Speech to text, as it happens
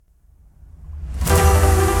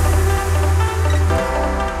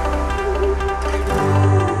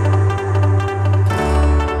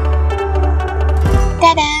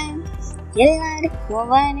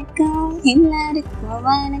வணக்கம்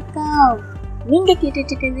எல்லாருக்கும். நீங்க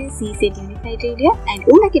கேட்டுட்டு இருக்கிறது CC25 ரேடியோ அண்ட்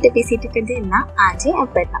உங்ககிட்ட பேசிட்டு இருக்கிறது நான் ஆஜே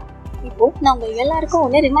அப்பர்னா. இப்போ நான் உங்க எல்லாருக்கும்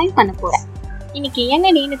ஒன்று ரிமைண்ட் பண்ண போறேன். இன்னைக்கு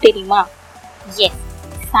என்ன டேன்னு தெரியுமா? S,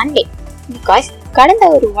 Sunday. பிகாஸ் கடந்த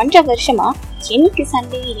ஒரு 1.5 வருஷமா என்னைக்கு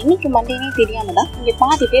சண்டே என்னைக்கு மண்டேனே தெரியாம தான் இங்க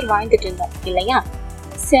பாதி பேர் வாழ்ந்துட்டு இருந்தோம் இல்லையா?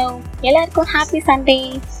 ஸோ எல்லாருக்கும் ஹாப்பி சண்டே.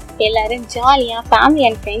 எல்லாரும் ஜாலியா ஃபேமிலி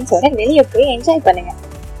அண்ட் ஃப்ரெண்ட்ஸோட வெளியே போய் என்ஜாய் பண்ணுங்க.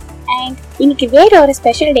 அண்ட் இன்னைக்கு வேற ஒரு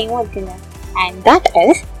ஸ்பெஷல் டேவும் இருக்குங்க. And that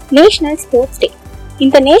is national sports டே.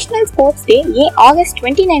 இந்த நேஷனல் ஸ்போர்ட்ஸ் டே ஏன் August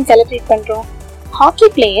 29 செலிப்ரேட் பண்றோம்? Hockey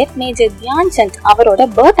player major Dhyan Chand அவரோட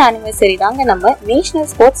பர்த் ஆனிவர்சரி தாங்க நம்ம நேஷனல்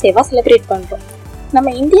ஸ்போர்ட்ஸ் டேவா செலிப்ரேட் பண்றோம்.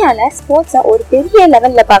 நம்ம இந்தியால ஸ்போர்ட்ஸை ஒரு பெரிய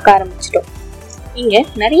லெவல்ல பார்க்க ஆரம்பிச்சிட்டோம். இங்க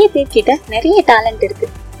நிறைய பேர்கிட்ட நிறைய டேலண்ட் இருக்கு.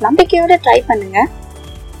 நம்பிக்கையோட ட்ரை பண்ணுங்க.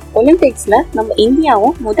 ஒலிம்பிக்ஸ்ல நம்ம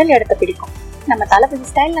இந்தியாவும் முதல் இடத்தை பிடிக்கும். நம்ம தளபதி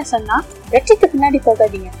ஸ்டைல்ல சொன்னா வெற்றிக்கு பின்னாடி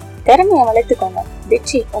போகாதீங்க, திறமையை வளர்த்துக்கோங்க,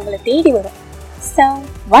 வெற்றி உங்களை தேடி வரும். So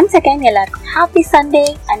once again எல்லாருக்கும் happy Sunday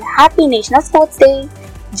and happy national sports day.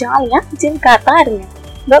 ஜாலியா ஜிம் காத்தா இருங்க.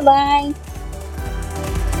 Bye bye.